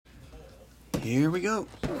Here we go.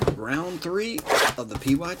 Round 3 of the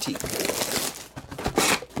PYT.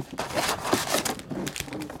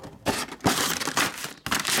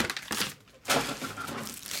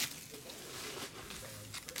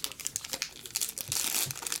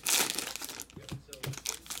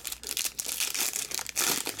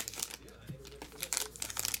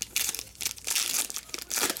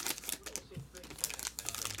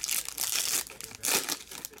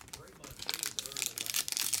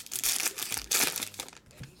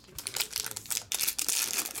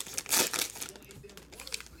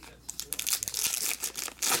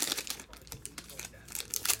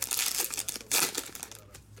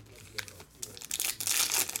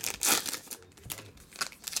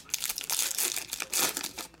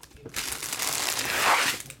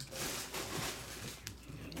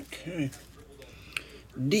 Okay.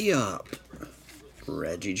 Diop.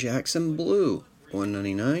 Reggie Jackson Blue.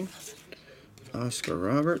 $1.99. Oscar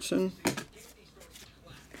Robertson.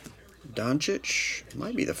 Doncic.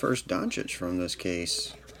 Might be the first Doncic from this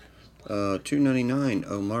case. $2.99.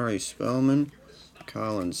 Omari Spellman.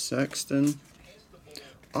 Colin Sexton.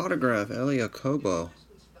 Autograph Elie Okobo.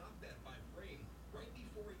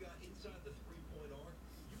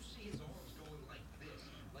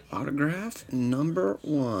 Autograph number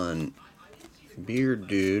 1. Beard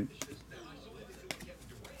Dude.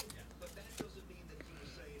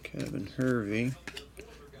 Kevin Hervey.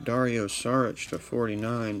 Dario Saric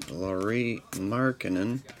 /49. Lauri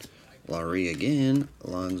Markkanen. Lauri again.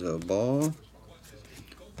 Lonzo Ball.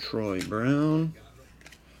 Troy Brown.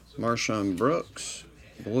 Marshawn Brooks.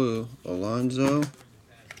 Blue. Alonzo.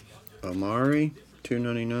 Amari.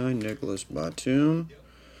 $2.99. Nicholas Batum.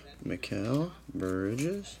 Mikal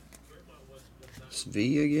Bridges.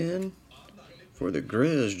 Svi again. For the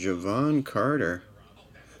Grizz, Javon Carter.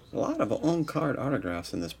 A lot of on-card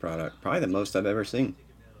autographs in this product. Probably the most I've ever seen.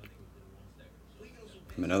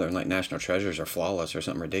 I mean, other than like National Treasures or Flawless or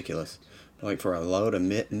something ridiculous. But like for a low to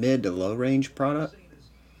mid to low range product.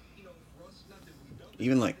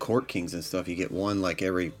 Even like Court Kings and stuff, you get one like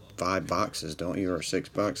every 5 boxes, don't you? Or 6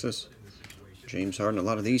 boxes. James Harden, a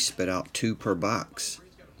lot of these spit out 2 per box.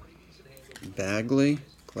 Bagley,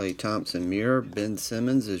 Klay Thompson Mirror, Ben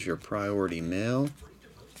Simmons is your priority mail.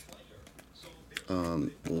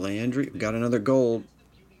 Landry, got another gold.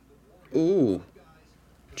 Ooh,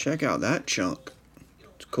 check out that chunk.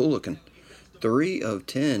 It's cool looking. 3 of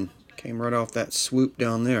 10. Came right off that swoop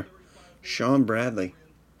down there. Sean Bradley.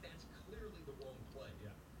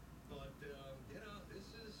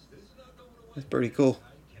 That's pretty cool.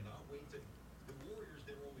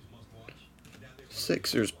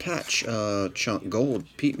 Sixers patch chunk gold.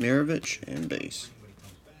 Pete Maravich and base.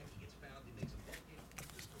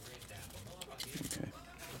 Okay.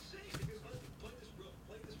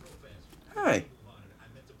 Hi,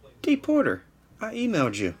 D Porter. I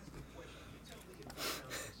emailed you.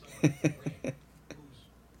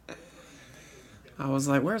 I was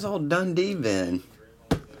like, "Where's old Dundee been?"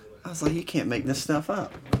 I was like, "You can't make this stuff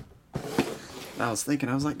up." I was thinking,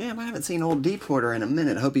 I was like, "Damn, I haven't seen old D Porter in a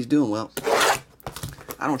minute. I hope he's doing well."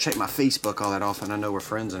 I don't check my Facebook all that often. I know we're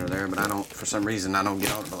friends under there, but I don't, for some reason, I don't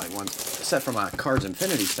get on it but like once, except for my Cards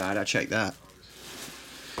Infinity side, I check that.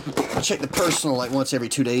 I check the personal like once every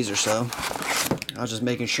 2 days or so. I was just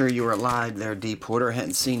making sure you were alive there, D Porter. I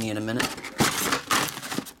hadn't seen you in a minute.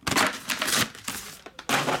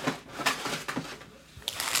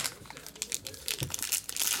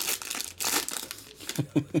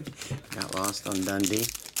 Got lost on Dundee.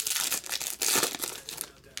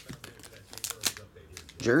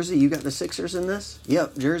 Jersey, you got the Sixers in this?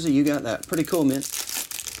 Yep, Jersey, you got that. Pretty cool, man.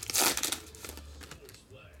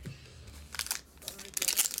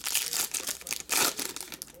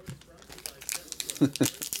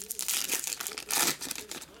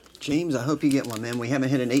 James, I hope you get one, man. We haven't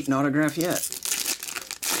hit an 8 autograph yet.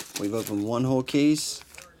 We've opened 1 whole case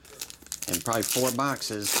and probably 4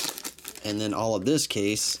 boxes. And then all of this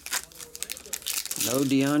case. No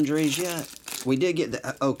DeAndres yet. We did get the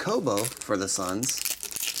Okobo for the Suns.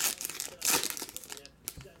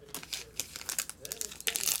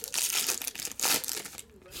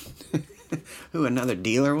 Who another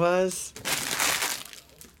dealer was?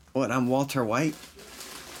 What, I'm Walter White?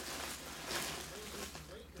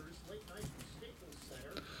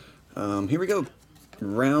 Here we go.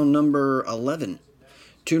 Round number 11.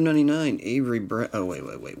 $2.99. Avery Brett. Oh,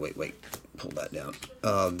 wait. Pull that down.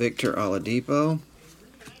 Victor Oladipo.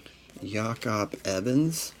 Jakob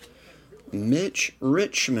Evans. Mitch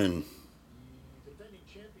Richmond.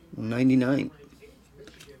 99.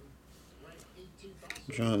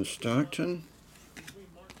 John Stockton.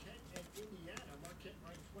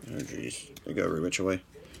 Oh, geez. They go every which way.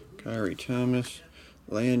 Kyrie Thomas.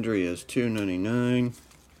 Landry is $2.99.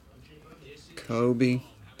 Kobe.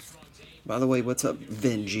 By the way, what's up,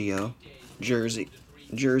 Vin Gio? Jersey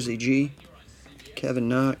G. Kevin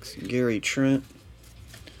Knox. Gary Trent.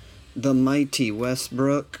 The Mighty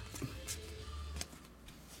Westbrook.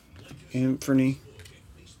 Anthony.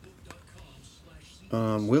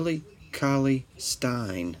 Willie Cauley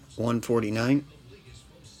Stein. 149.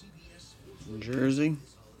 Jersey.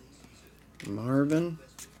 Marvin.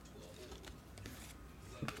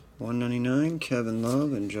 199. Kevin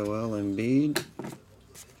Love and Joel Embiid.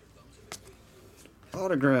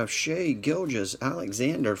 Autograph Shea Gilgeous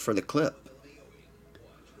Alexander for the Clip.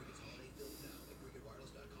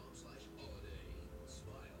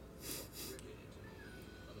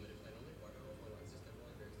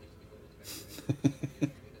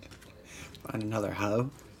 Find another hoe.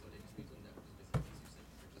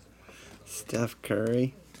 Steph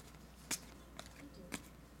Curry.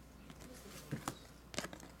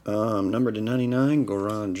 Number to 99,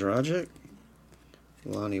 Goran Dragic.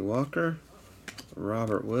 Lonnie Walker.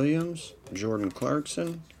 Robert Williams. Jordan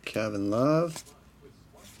Clarkson. Kevin Love.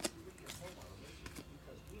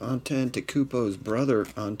 Antetokounmpo's brother,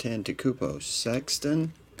 Antetokounmpo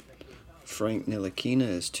Sexton. Frank Ntilikina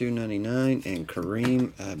is $2.99, and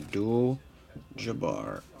Kareem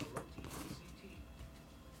Abdul-Jabbar.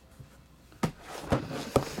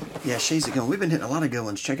 Yeah, Shay's a good one. We've been hitting a lot of good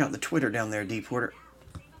ones. Check out the Twitter down there, D Porter.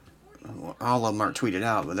 All of them aren't tweeted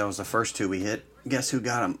out, but that was the first two we hit. Guess who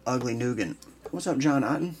got them? Ugly Nugan. What's up, John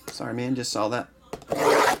Otten? Sorry, man, just saw that.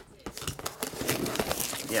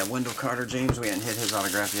 Yeah, Wendell Carter James. We hadn't hit his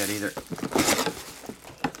autograph yet either.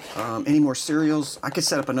 Any more cereals? I could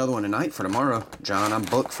set up another one tonight for tomorrow, John. I'm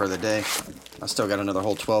booked for the day. I still got another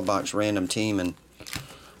whole 12-box random team and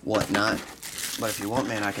whatnot. But if you want,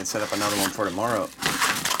 man, I can set up another one for tomorrow.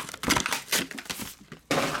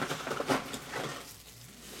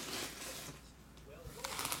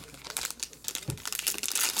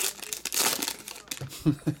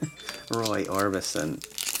 Roy Orbison.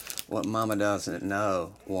 What mama doesn't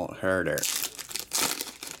know won't hurt her.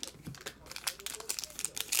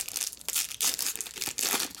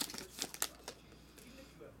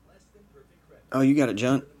 Oh, you got it,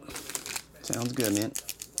 John. Sounds good, man.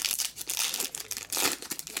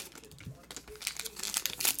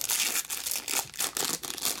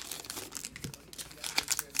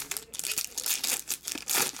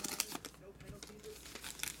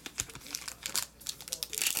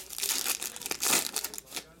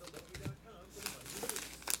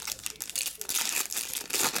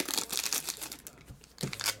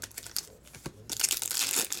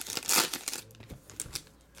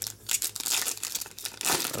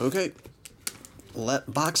 Okay,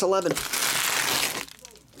 box 11.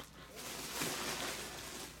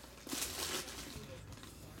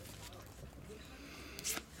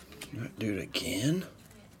 Do it again.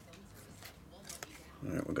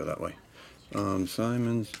 All right, we'll go that way.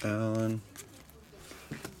 Simons, Allen,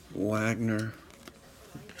 Wagner,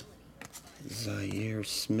 Zaire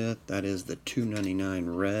Smith. That is the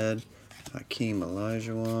 $2.99 red. Hakeem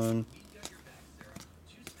Olajuwon.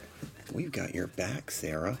 We've got your back,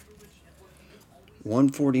 Sarah.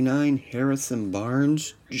 149, Harrison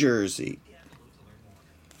Barnes, jersey.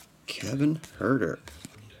 Kevin Herter.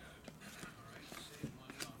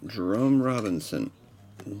 Jerome Robinson.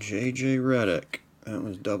 J.J. Redick. That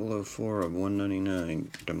was 004 of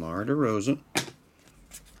 199. DeMar DeRozan.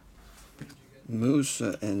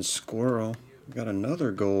 Musa and Squirrel. Got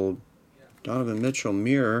another gold. Donovan Mitchell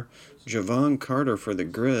mirror. Javon Carter for the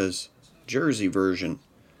Grizz. Jersey version.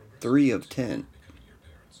 3 of 10.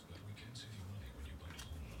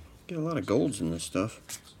 Get a lot of golds in this stuff.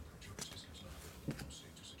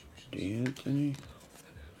 D'Anthony.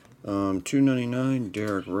 $2.99.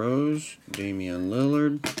 Derrick Rose. Damian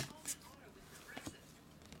Lillard.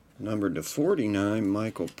 Numbered to 49.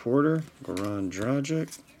 Michael Porter. Goran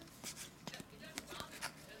Dragic.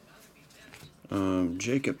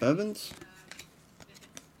 Jacob Evans.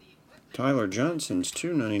 Tyler Johnson's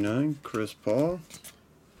 $2.99. Chris Paul.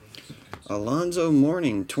 Alonzo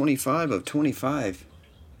Mourning, 25 of 25.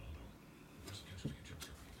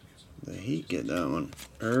 The Heat get that one.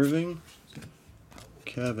 Irving.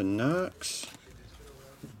 Kevin Knox.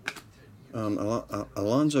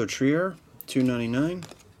 Alonzo Trier, $2.99.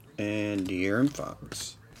 And De'Aaron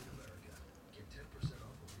Fox.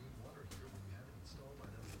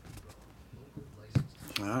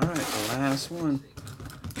 All right, the last one.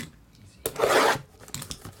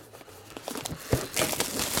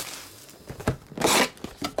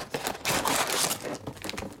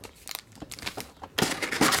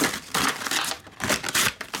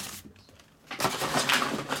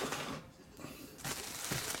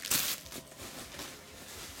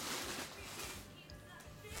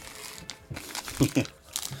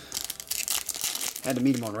 Had to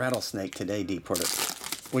meet him on Rattlesnake today,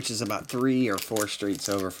 Deporter, which is about 3 or 4 streets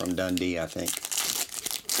over from Dundee, I think.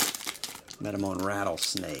 Met him on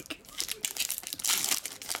Rattlesnake.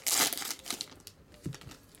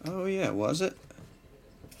 Oh yeah, was it?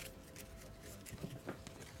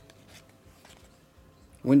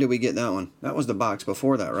 When did we get that one? That was the box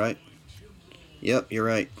before that, right? Yep, you're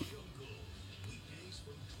right.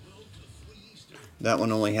 That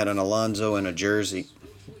one only had an Alonzo and a jersey.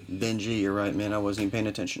 Benji, you're right, man. I wasn't even paying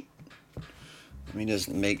attention. Let me just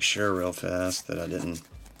make sure real fast that I didn't.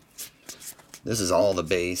 This is all the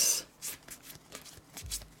base.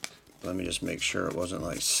 Let me just make sure it wasn't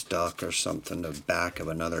like stuck or something to the back of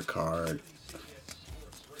another card.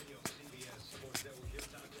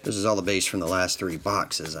 This is all the base from the last 3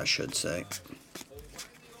 boxes, I should say.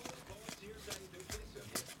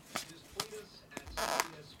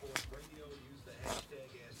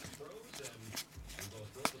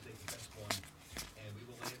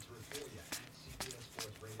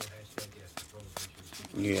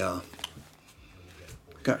 Yeah.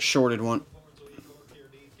 Got shorted one.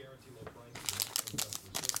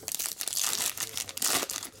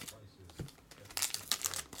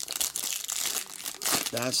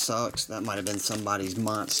 That sucks. That might have been somebody's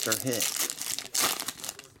monster hit.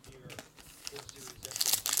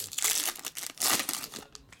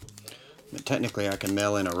 But technically, I can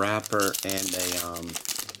mail in a wrapper and a,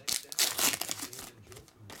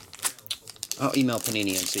 I'll email Panini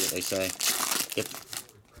and see what they say.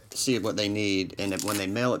 See what they need, and when they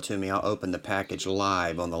mail it to me, I'll open the package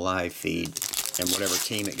live on the live feed, and whatever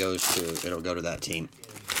team it goes to, it'll go to that team.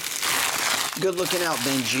 Good looking out,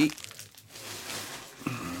 Benji.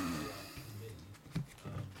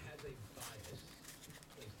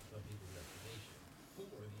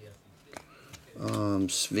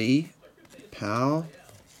 Svi, Powell,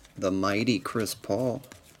 the mighty Chris Paul.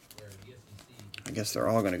 I guess they're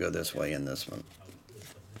all going to go this way in this one.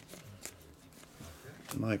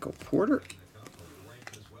 Michael Porter,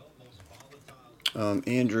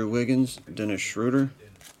 Andrew Wiggins, Dennis Schroeder,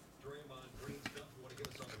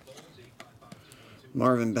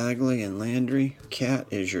 Marvin Bagley and Landry. Cat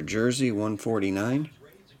is your jersey, 149.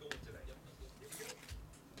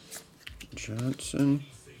 Johnson,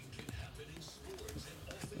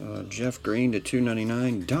 Jeff Green to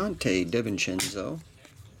 299. Dante DiVincenzo,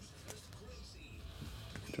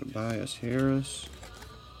 Tobias Harris,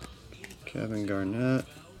 Kevin Garnett,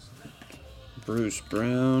 Bruce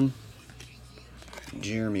Brown,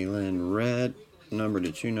 Jeremy Lin Red, number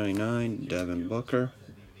to 299, Devin Booker.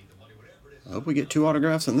 I hope we get 2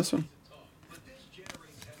 autographs on this one.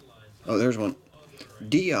 Oh, there's one.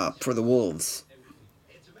 Diop for the Wolves.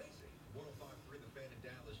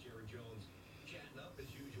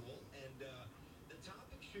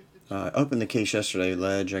 I opened the case yesterday,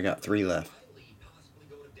 Ledge. I got 3 left.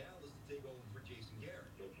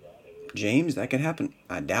 James, that could happen.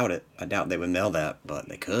 I doubt it. I doubt they would mail that, but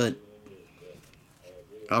they could.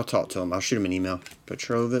 I'll talk to him. I'll shoot him an email.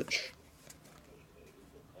 Petrovich.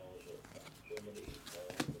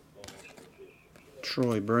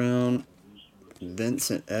 Troy Brown.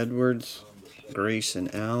 Vincent Edwards. Grayson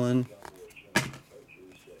Allen.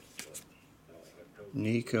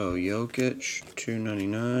 Nico Jokic.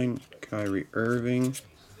 $2.99. Kyrie Irving.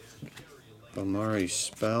 Omari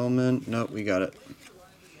Spellman. Nope, we got it.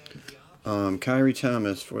 Kyrie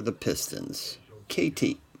Thomas for the Pistons.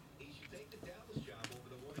 KT.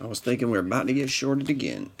 I was thinking we were about to get shorted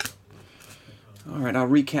again. Alright, I'll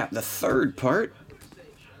recap the 3rd part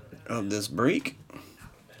of this break.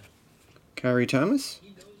 Kyrie Thomas.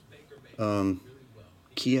 Keita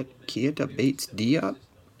Bates Diop.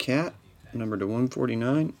 Cat, number to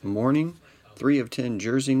 149. Morning, 3 of 10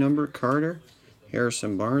 jersey number. Carter.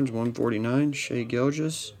 Harrison Barnes, 149. Shai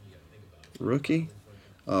Gilgeous, rookie.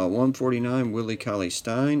 149, Willie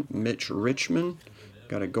Cauley-Stein. Mitch Richmond.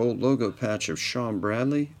 Got a gold logo patch of Sean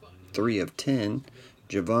Bradley. 3 of 10.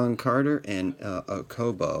 Javon Carter and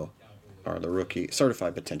Okobo are the rookie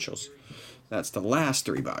certified potentials. That's the last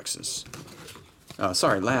 3 boxes.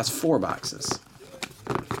 Last 4 boxes.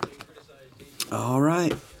 All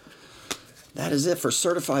right. That is it for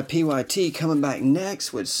Certified PYT. Coming back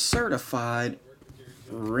next with Certified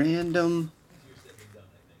Random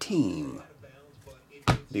Team.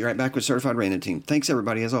 Be right back with Certified Random Team. Thanks,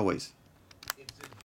 everybody, as always.